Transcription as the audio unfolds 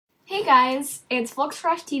guys, it's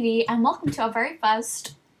Vlogscrash TV and welcome to our very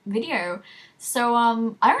first video. So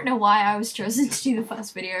I don't know why I was chosen to do the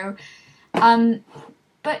first video.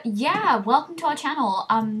 But yeah, welcome to our channel.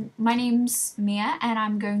 My name's Mia and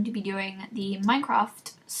I'm going to be doing the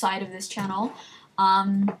Minecraft side of this channel.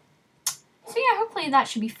 So yeah, hopefully that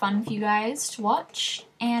should be fun for you guys to watch.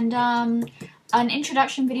 And an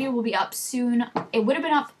introduction video will be up soon. It would have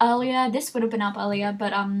been up earlier, this would have been up earlier,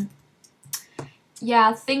 but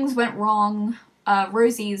yeah, things went wrong.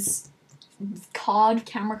 Rosie's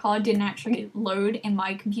camera card didn't actually load in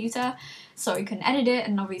my computer, so I couldn't edit it,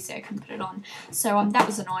 and obviously I couldn't put it on. So that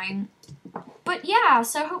was annoying. But yeah,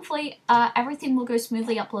 so hopefully everything will go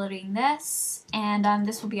smoothly uploading this, and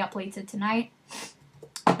this will be uploaded tonight.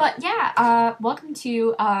 But yeah, welcome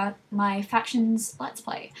to my Factions Let's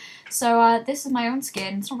Play. So this is my own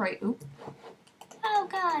skin. It's not very... Oop. Oh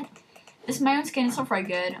god. This is my own skin. It's not very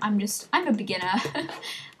good. I'm a beginner.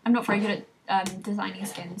 I'm not very good at designing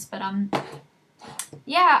skins. But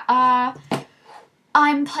yeah,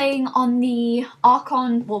 I'm playing on the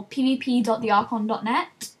Archon, well,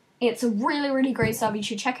 pvp.thearchon.net. It's a really great server. You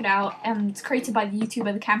should check it out. It's created by the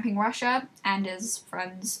YouTuber The Camping Russia and his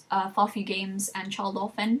friends Farfew Games and Child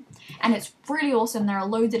Orphan, and it's really awesome. There are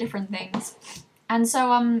loads of different things, and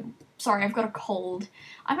so sorry, I've got a cold.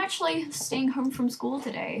 I'm actually staying home from school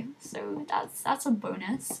today, so that's a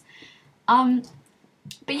bonus. But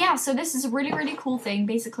yeah, so this is a really cool thing.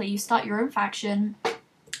 Basically, you start your own faction,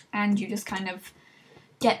 and you just kind of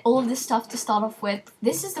get all of this stuff to start off with.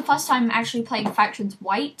 This is the first time I'm actually playing Factions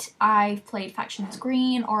White. I've played Factions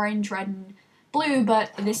Green, Orange, Red, and Blue,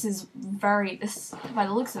 but this is by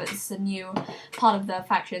the looks of it, this is a new part of the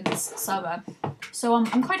Factions server. So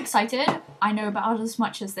I'm quite excited. I know about as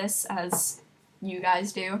much as this as you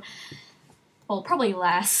guys do. Well, probably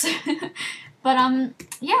less. But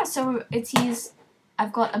yeah, so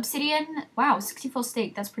I've got Obsidian. Wow, 64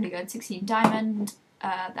 steak, that's pretty good. 16 diamond,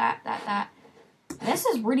 that. This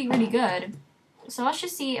is really good. So let's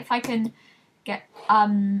just see if I can get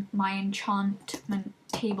my enchantment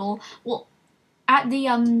table. Well, at the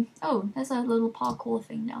oh, there's a little parkour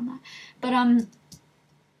thing down there. But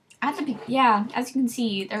yeah, as you can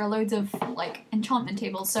see, there are loads of like enchantment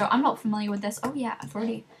tables. So I'm not familiar with this. Oh yeah,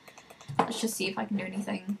 let's just see if I can do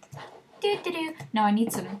anything. No, I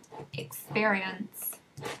need some experience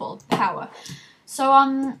for power. So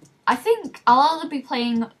I think I'll either be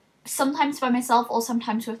playing sometimes by myself or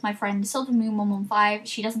sometimes with my friend SilverMoon115.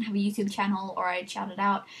 She doesn't have a YouTube channel, or I'd shout it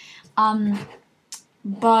out.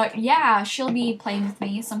 But yeah, she'll be playing with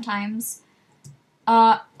me sometimes.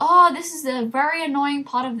 Oh, this is the very annoying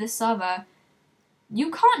part of this server. You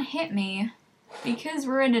can't hit me because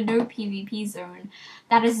we're in a no PvP zone.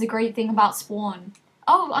 That is the great thing about Spawn.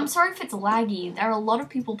 Oh, I'm sorry if it's laggy. There are a lot of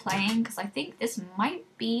people playing because I think this might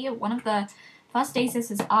be one of the first days this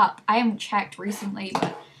is up. I haven't checked recently,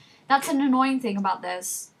 but that's an annoying thing about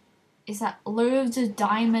this, is that loads of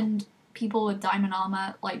people with diamond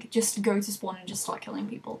armor, like, just go to spawn and just start killing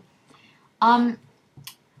people.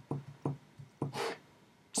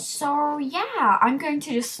 So yeah, I'm going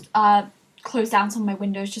to just close down some of my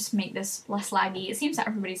windows just to make this less laggy. It seems that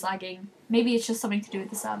everybody's lagging. Maybe it's just something to do with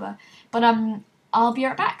the server. But I'll be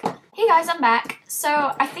right back. Hey guys, I'm back.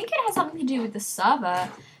 So I think it has something to do with the server,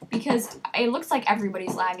 because it looks like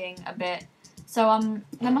everybody's lagging a bit. So,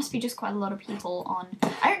 there must be just quite a lot of people on.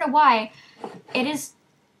 I don't know why. It is...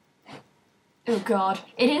 Oh god.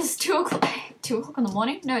 It is 2 o'clock... 2 o'clock in the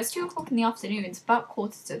morning? No, it's 2 o'clock in the afternoon. It's about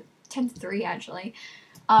 10 to 3, actually.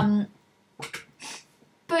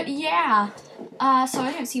 But yeah. So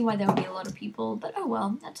I don't see why there would be a lot of people. But oh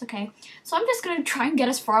well, that's okay. So I'm just gonna try and get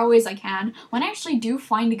as far away as I can. When I actually do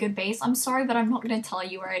find a good base, I'm sorry, but I'm not gonna tell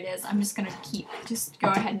you where it is. I'm just gonna just go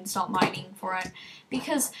ahead and start mining for it.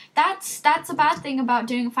 Because that's a bad thing about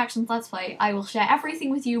doing a Factions Let's Play. I will share everything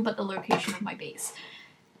with you but the location of my base.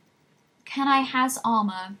 Can I has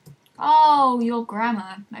armor? Oh, your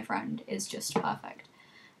grammar, my friend, is just perfect.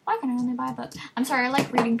 Why can I only buy a book? I'm sorry, I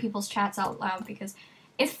like reading people's chats out loud because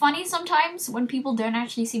it's funny sometimes when people don't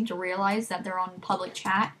actually seem to realize that they're on public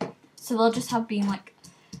chat. So they'll just they'll be like,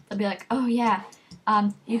 oh yeah,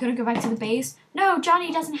 you gotta go back to the base. No,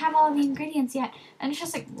 Johnny doesn't have all of the ingredients yet. And it's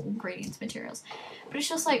just like, ingredients, materials. But it's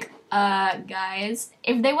just like, guys,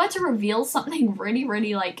 if they were to reveal something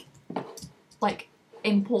really like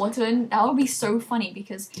important, that would be so funny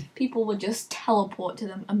because people would just teleport to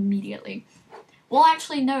them immediately. Well,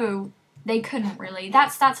 actually, no, they couldn't really.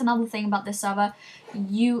 That's another thing about this server.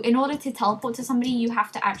 In order to teleport to somebody, you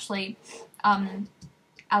have to actually,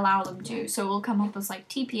 allow them to. So it will come up as like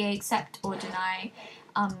TPA, accept or deny,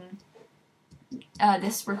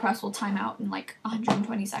 this request will time out in like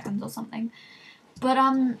 120 seconds or something. But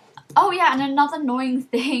oh yeah, and another annoying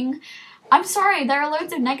thing. I'm sorry, there are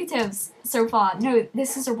loads of negatives so far. No,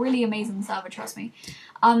 this is a really amazing server, trust me.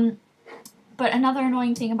 But another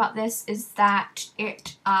annoying thing about this is that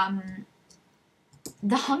it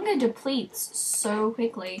the hunger depletes so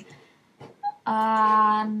quickly.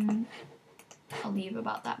 I'll leave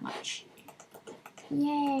about that much.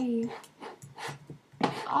 Yay.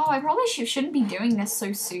 Oh, I probably shouldn't be doing this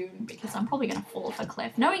so soon because I'm probably gonna fall off a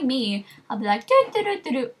cliff. Knowing me, I'll be like,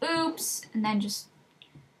 oops, and then just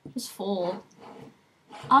fall.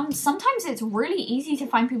 Sometimes it's really easy to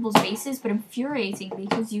find people's bases, but infuriating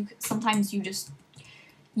because sometimes you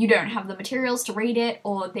don't have the materials to raid it,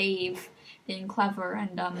 or they've been clever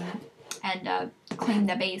and claimed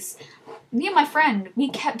their base. Me and my friend, we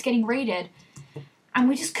kept getting raided, and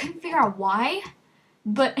we just couldn't figure out why.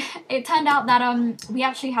 But it turned out that we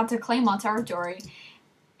actually had to claim our territory,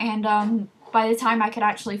 and by the time I could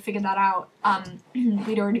actually figure that out,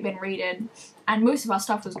 we'd already been raided, and most of our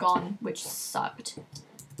stuff was gone, which sucked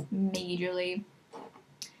majorly.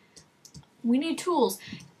 We need tools.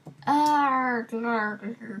 What?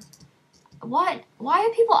 Why are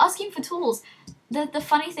people asking for tools? The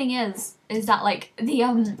funny thing is that like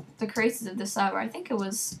the creators of the server, I think it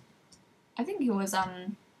was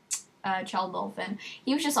Child Dolphin.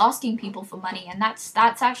 He was just asking people for money, and that's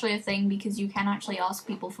actually a thing because you can actually ask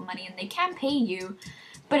people for money and they can pay you,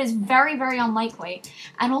 but it's very, very unlikely.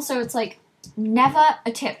 And also it's like, never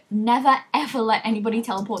a tip, never ever let anybody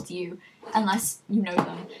teleport to you unless you know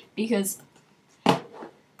them, because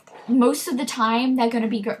most of the time they're going to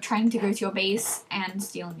be trying to go to your base and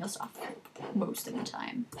stealing your stuff. Most of the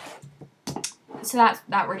time. So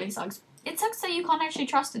that really sucks. It sucks that you can't actually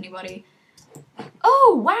trust anybody.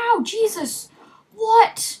 Oh, wow, Jesus.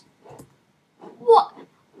 What? What?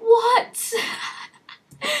 What?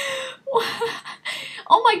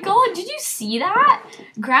 Oh my god, did you see that?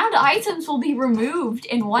 Ground items will be removed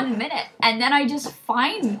in 1 minute, and then I just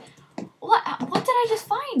find... What did I just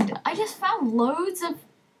find? I just found loads of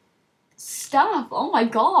stuff. Oh my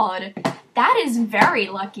god. That is very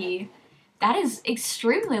lucky. That is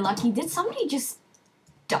extremely lucky. Did somebody just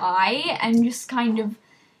die and just kind of...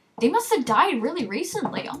 They must have died really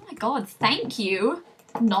recently. Oh my god, thank you,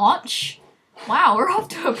 Notch. Wow, we're off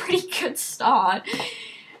to a pretty good start.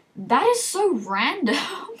 That is so random.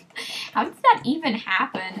 How did that even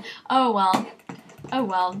happen? Oh well. Oh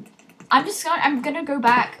well. I'm gonna go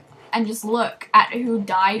back and just look at who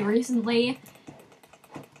died recently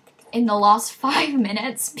in the last 5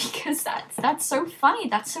 minutes because that's so funny.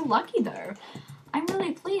 That's so lucky though. I'm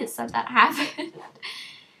really pleased that happened.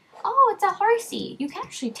 Oh, it's a horsey. You can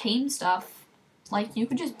actually tame stuff. Like, you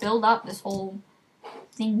could just build up this whole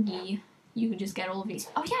thingy. You could just get all of these.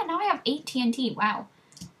 Oh yeah, now I have 8 TNT. Wow.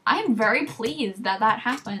 I am very pleased that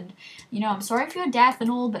happened. You know, I'm sorry for your death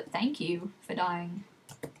and all, but thank you for dying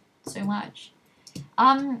so much.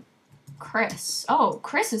 Chris. Oh,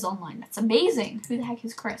 Chris is online. That's amazing. Who the heck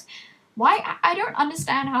is Chris? Why? I don't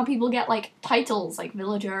understand how people get, like, titles like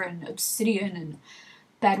Villager and Obsidian and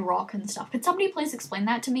Bedrock and stuff. Could somebody please explain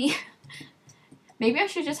that to me? Maybe I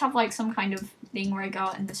should just have, like, some kind of thing where I go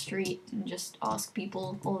out in the street and just ask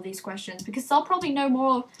people all of these questions, because they'll probably know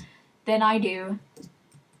more than I do,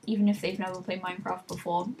 even if they've never played Minecraft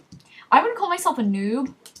before. I wouldn't call myself a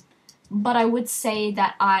noob, but I would say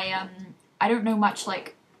that I don't know much,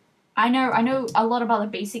 like, I know a lot about the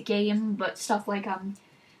basic game, but stuff like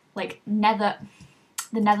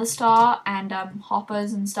the Nether Star and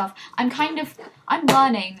hoppers and stuff, I'm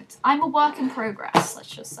learning. I'm a work in progress, let's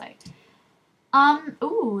just say.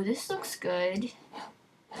 Ooh, this looks good.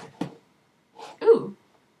 Ooh,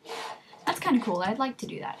 that's kind of cool. I'd like to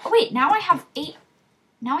do that. Oh wait, now I have 8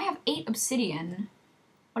 obsidian.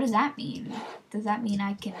 What does that mean? Does that mean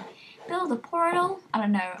I can build a portal? I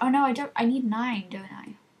don't know. Oh no, I don't. I need 9, don't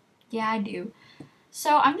I? Yeah, I do.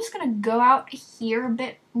 So I'm just gonna go out here a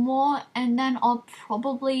bit more, and then I'll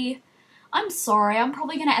probably... I'm sorry, I'm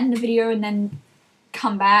probably gonna end the video and then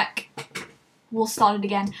come back. We'll start it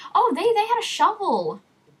again. Oh, they had a shovel.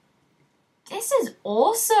 This is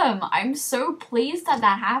awesome. I'm so pleased that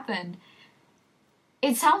happened.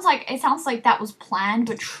 It sounds like that was planned,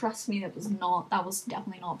 but trust me, that was not. That was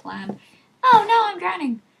definitely not planned. Oh no, I'm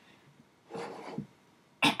drowning.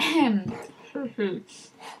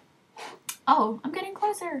 Oh, I'm getting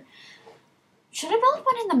closer. Should I build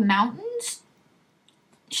one in the mountains?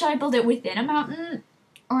 Should I build it within a mountain?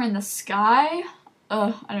 Or in the sky?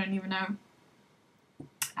 I don't even know.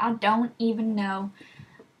 I don't even know.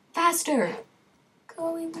 Faster!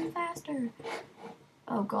 Go even faster.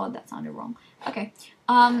 Oh god, that sounded wrong. Okay.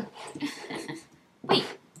 Wait.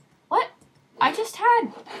 What?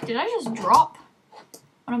 Did I just drop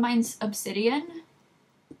one of mine's obsidian?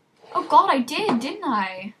 Oh god, I did, didn't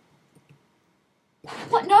I?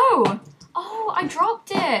 What? No! Oh, I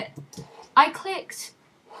dropped it. I clicked.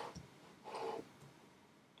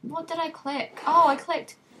 What did I click? Oh, I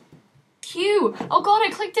clicked Q. Oh god, I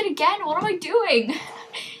clicked it again. What am I doing?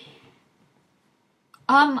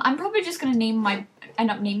 I'm probably just gonna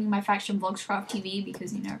end up naming my faction Vlogscraft TV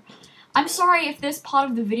because, you know, I'm sorry if this part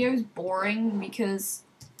of the video is boring because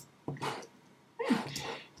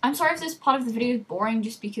I'm sorry if this part of the video is boring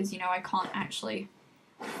just because, you know, I can't actually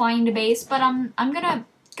find a base, but I'm gonna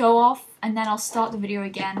go off and then I'll start the video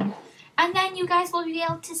again and then you guys will be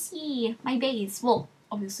able to see my base. Well,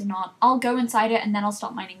 obviously not. I'll go inside it and then I'll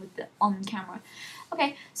start mining with on camera.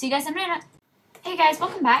 Okay, see you guys in a minute. Hey guys,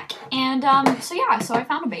 welcome back. And so yeah, so I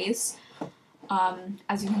found a base.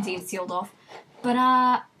 As you can see, it's sealed off. But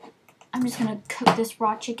I'm just gonna cook this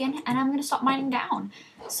raw chicken and I'm gonna stop mining down.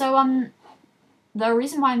 So the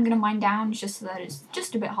reason why I'm gonna mine down is just so that it's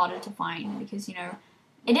just a bit harder to find because, you know,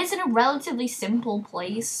 it is in a relatively simple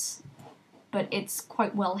place, but it's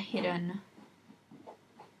quite well hidden.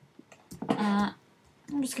 I'm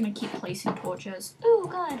just gonna keep placing torches. Ooh,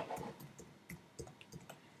 good.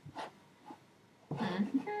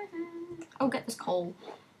 Oh, get this coal.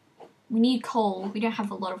 We need coal. We don't have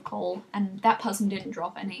a lot of coal, and that person didn't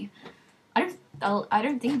drop any. I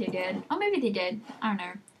don't think they did. Oh, maybe they did. I don't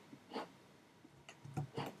know.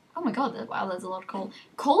 Oh my god, wow, there's a lot of coal.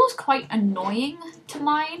 Coal is quite annoying to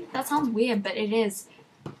mine. That sounds weird, but it is.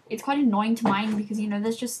 It's quite annoying to mine because, you know,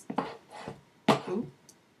 there's just... Ooh.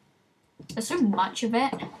 There's so much of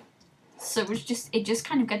it. So it just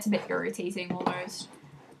kind of gets a bit irritating almost.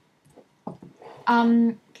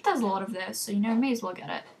 There's a lot of this, so, you know, may as well get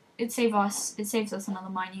it. It saves us another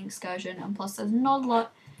mining excursion, and plus there's not a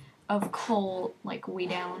lot of coal, like, way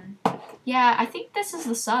down. Yeah, I think this is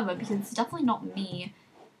the server, because it's definitely not me.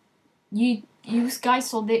 You guys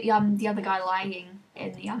saw the other guy lagging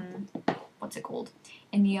in the, what's it called?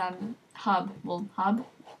 In the, hub. Well, hub?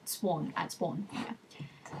 Spawn. At spawn. Yeah.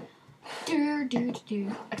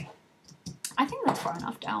 Okay. I think that's far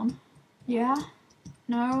enough down. Yeah?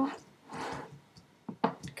 No?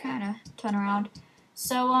 Kinda. Turn around.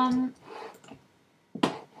 So,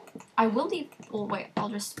 I will leave... Oh, wait. I'll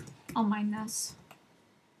mine this.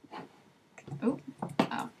 Oh.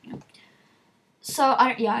 Oh, yeah. So,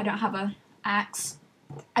 I don't have a axe.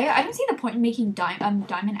 I don't see the point in making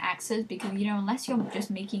diamond axes because, you know, unless you're just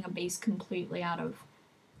making a base completely out of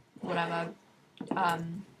whatever,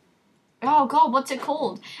 oh god, what's it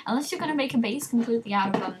called? Unless you're gonna make a base completely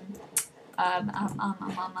out of,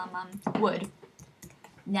 wood,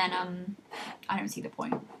 then, I don't see the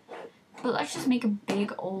point. But let's just make a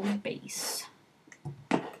big old base.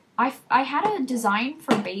 I had a design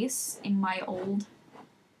for base in my old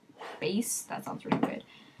base. That sounds really weird.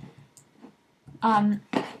 Well,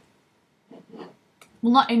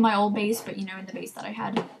 not in my old base, but, you know, in the base that I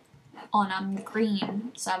had on,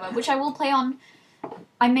 green server, which I will play on.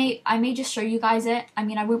 I may just show you guys it. I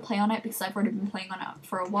mean, I won't play on it because I've already been playing on it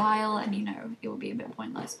for a while, and, you know, it will be a bit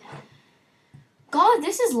pointless. God,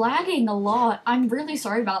 this is lagging a lot. I'm really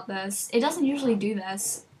sorry about this. It doesn't usually do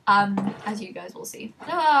this, as you guys will see.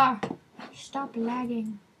 Ah, stop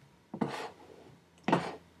lagging.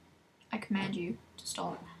 I command you to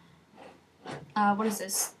stop. What is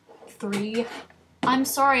this? 3. I'm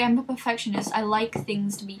sorry, I'm a perfectionist. I like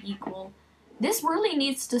things to be equal. This really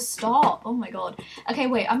needs to stop. Oh my god. Okay,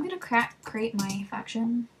 wait, I'm gonna create my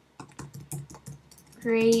faction.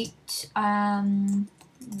 Create,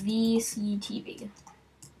 VCTV.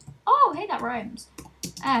 Oh, hey, that rhymes.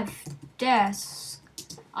 F, desk.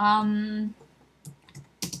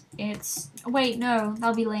 It's, wait, no,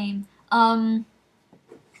 that'll be lame.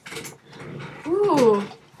 Ooh.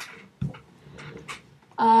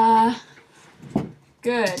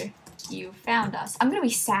 Good. You found us. I'm gonna be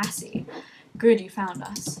sassy. Good, you found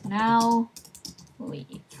us. Now,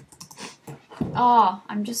 leave. Oh,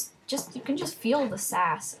 I'm just, you can just feel the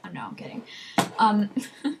sass. Oh, no, I'm kidding.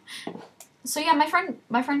 So yeah, my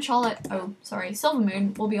friend Charlotte, oh, sorry, Silver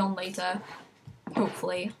Moon will be on later,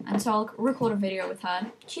 hopefully. And so I'll record a video with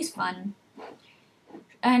her. She's fun.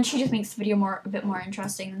 And she just makes the video a bit more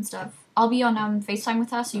interesting and stuff. I'll be on FaceTime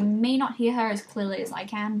with her, so you may not hear her as clearly as I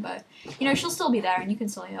can, but, you know, she'll still be there, and you can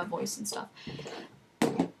still hear her voice and stuff.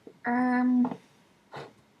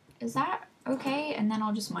 Is that okay? And then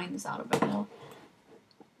I'll just mine this out a bit more.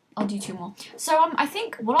 I'll do 2 more. So, I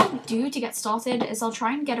think what I'll do to get started is I'll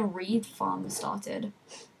try and get a reed farm started.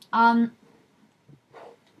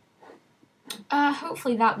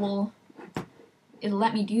 hopefully it'll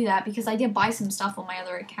let me do that, because I did buy some stuff on my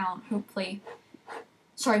other account, hopefully.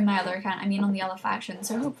 Sorry, my other account, I mean on the other faction,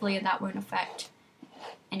 so hopefully that won't affect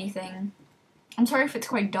anything. I'm sorry if it's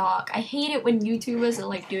quite dark. I hate it when YouTubers are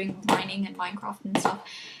like doing mining and Minecraft and stuff,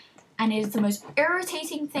 and it is the most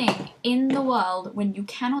irritating thing in the world when you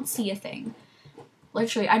cannot see a thing.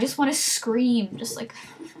 Literally, I just want to scream, just like,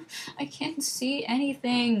 I can't see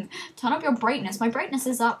anything. Turn up your brightness. My brightness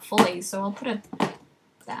is up fully, so I'll put a,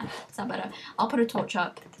 there, is that better? I'll put a torch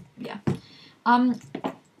up, yeah.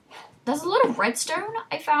 There's a lot of redstone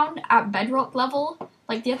I found at bedrock level.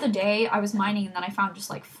 Like the other day, I was mining and then I found just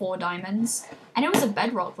like 4 diamonds. And it was a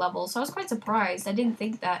bedrock level, so I was quite surprised. I didn't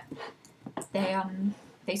think that they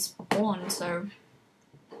spawned, so...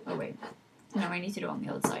 Oh wait, no, I need to do it on the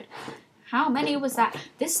other side. How many was that?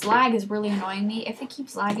 This lag is really annoying me. If it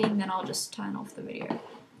keeps lagging, then I'll just turn off the video.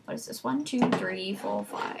 What is this? 1, 2, 3, 4,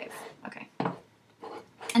 5. Okay.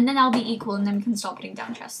 And then that'll be equal, and then we can start putting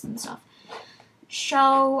down chests and stuff.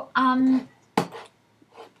 So, I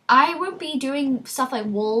won't be doing stuff like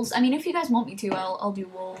walls. I mean, if you guys want me to, I'll do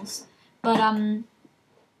walls. But,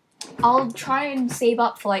 I'll try and save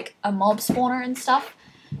up for, like, a mob spawner and stuff.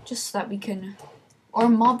 Just so that we can... Or a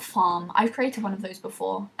mob farm. I've created one of those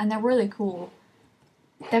before, and they're really cool.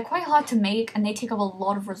 They're quite hard to make, and they take up a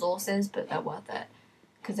lot of resources, but they're worth it.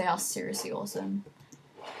 Because they are seriously awesome.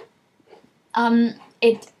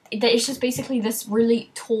 It's just basically this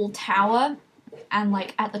really tall tower, and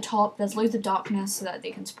like at the top there's loads of darkness so that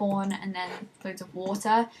they can spawn, and then loads of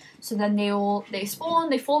water. So then they spawn,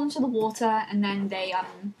 they fall into the water, and then they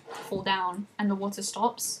fall down, and the water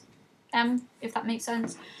stops them, if that makes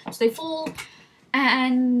sense. So they fall,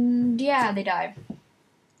 and yeah, they die.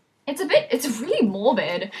 It's really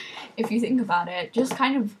morbid if you think about it, just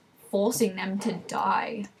kind of forcing them to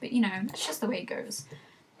die. But you know, that's just the way it goes.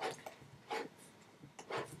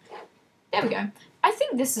 There we go. I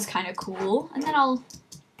think this is kind of cool, and then I'll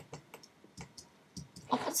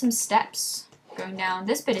put some steps going down.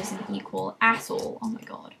 This bit isn't equal at all. Oh my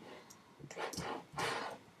god.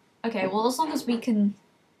 Okay, well, as long as we can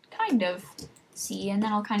kind of see, and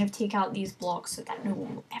then I'll kind of take out these blocks so that no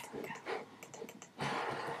one will ever go.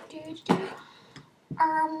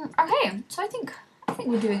 Okay, so I think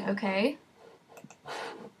we're doing okay.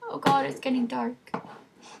 Oh god, it's getting dark.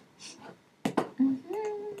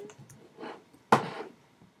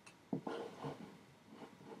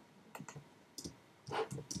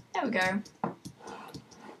 There we go.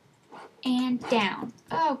 And down.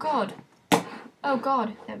 Oh god. Oh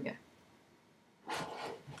god. There we go.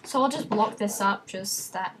 So I'll just block this up,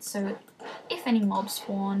 just that, so if any mobs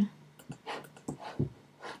spawn.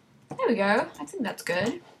 There we go. I think that's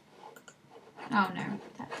good. Oh no.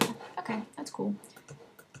 Okay, that's cool.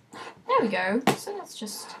 There we go. So that's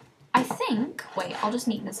just... I think... Wait, I'll just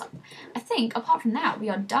neaten this up. I think, apart from that, we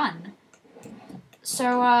are done.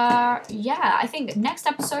 So, yeah, I think next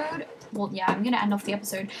episode... Well, yeah, I'm going to end off the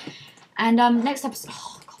episode. And, next episode...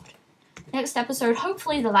 Oh, God. Next episode,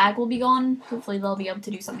 hopefully the lag will be gone. Hopefully they'll be able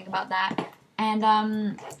to do something about that.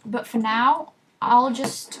 And, but for now, I'll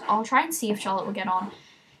try and see if Charlotte will get on.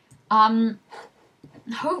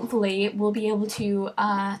 Hopefully we'll be able to,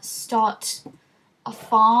 start a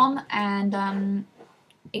farm and,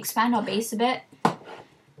 expand our base a bit.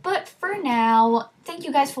 But for now, thank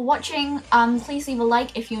you guys for watching. Please leave a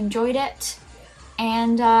like if you enjoyed it.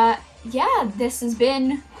 And, yeah, this has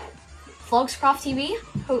been Vlogscraft TV.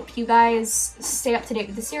 Hope you guys stay up to date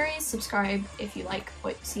with the series. Subscribe if you like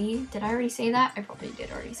what you see. Did I already say that? I probably did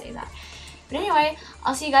already say that. But anyway,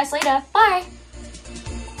 I'll see you guys later. Bye!